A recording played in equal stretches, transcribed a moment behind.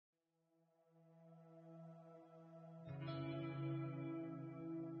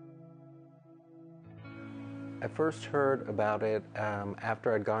I first heard about it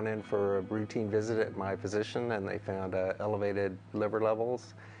after I'd gone in for a routine visit at my physician, and they found elevated liver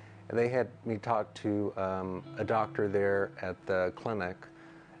levels. And they had me talk to a doctor there at the clinic,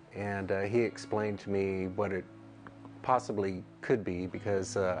 and he explained to me what it possibly could be,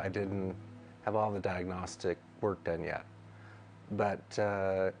 because I didn't have all the diagnostic work done yet.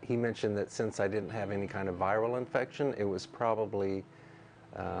 But he mentioned that since I didn't have any kind of viral infection, it was probably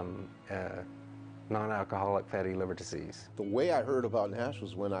non-alcoholic fatty liver disease. The way I heard about NASH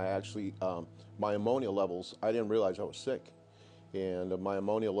was when I actually, my ammonia levels, I didn't realize I was sick. And my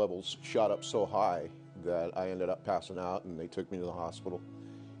ammonia levels shot up so high that I ended up passing out, and they took me to the hospital.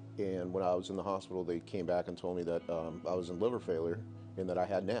 And when I was in the hospital, they came back and told me that I was in liver failure and that I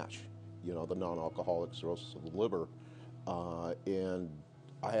had NASH, you know, the non-alcoholic cirrhosis of the liver. And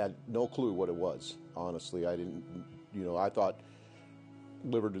I had no clue what it was, honestly. I didn't, you know, I thought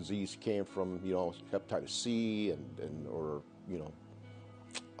liver disease came from, you know, hepatitis C or, you know,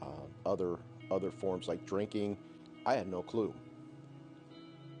 other forms like drinking. I had no clue.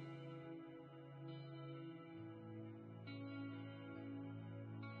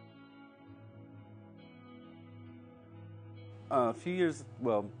 A few years,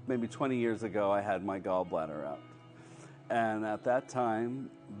 well, maybe 20 years ago, I had my gallbladder out. And at that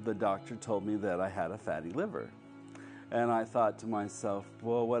time, the doctor told me that I had a fatty liver. And I thought to myself,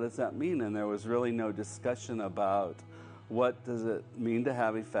 well, what does that mean? And there was really no discussion about what does it mean to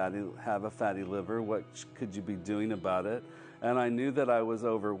have a fatty liver, what could you be doing about it? And I knew that I was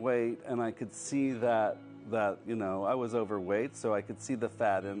overweight, and I could see that you know, I was overweight, so I could see the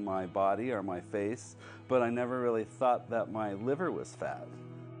fat in my body or my face, but I never really thought that my liver was fat.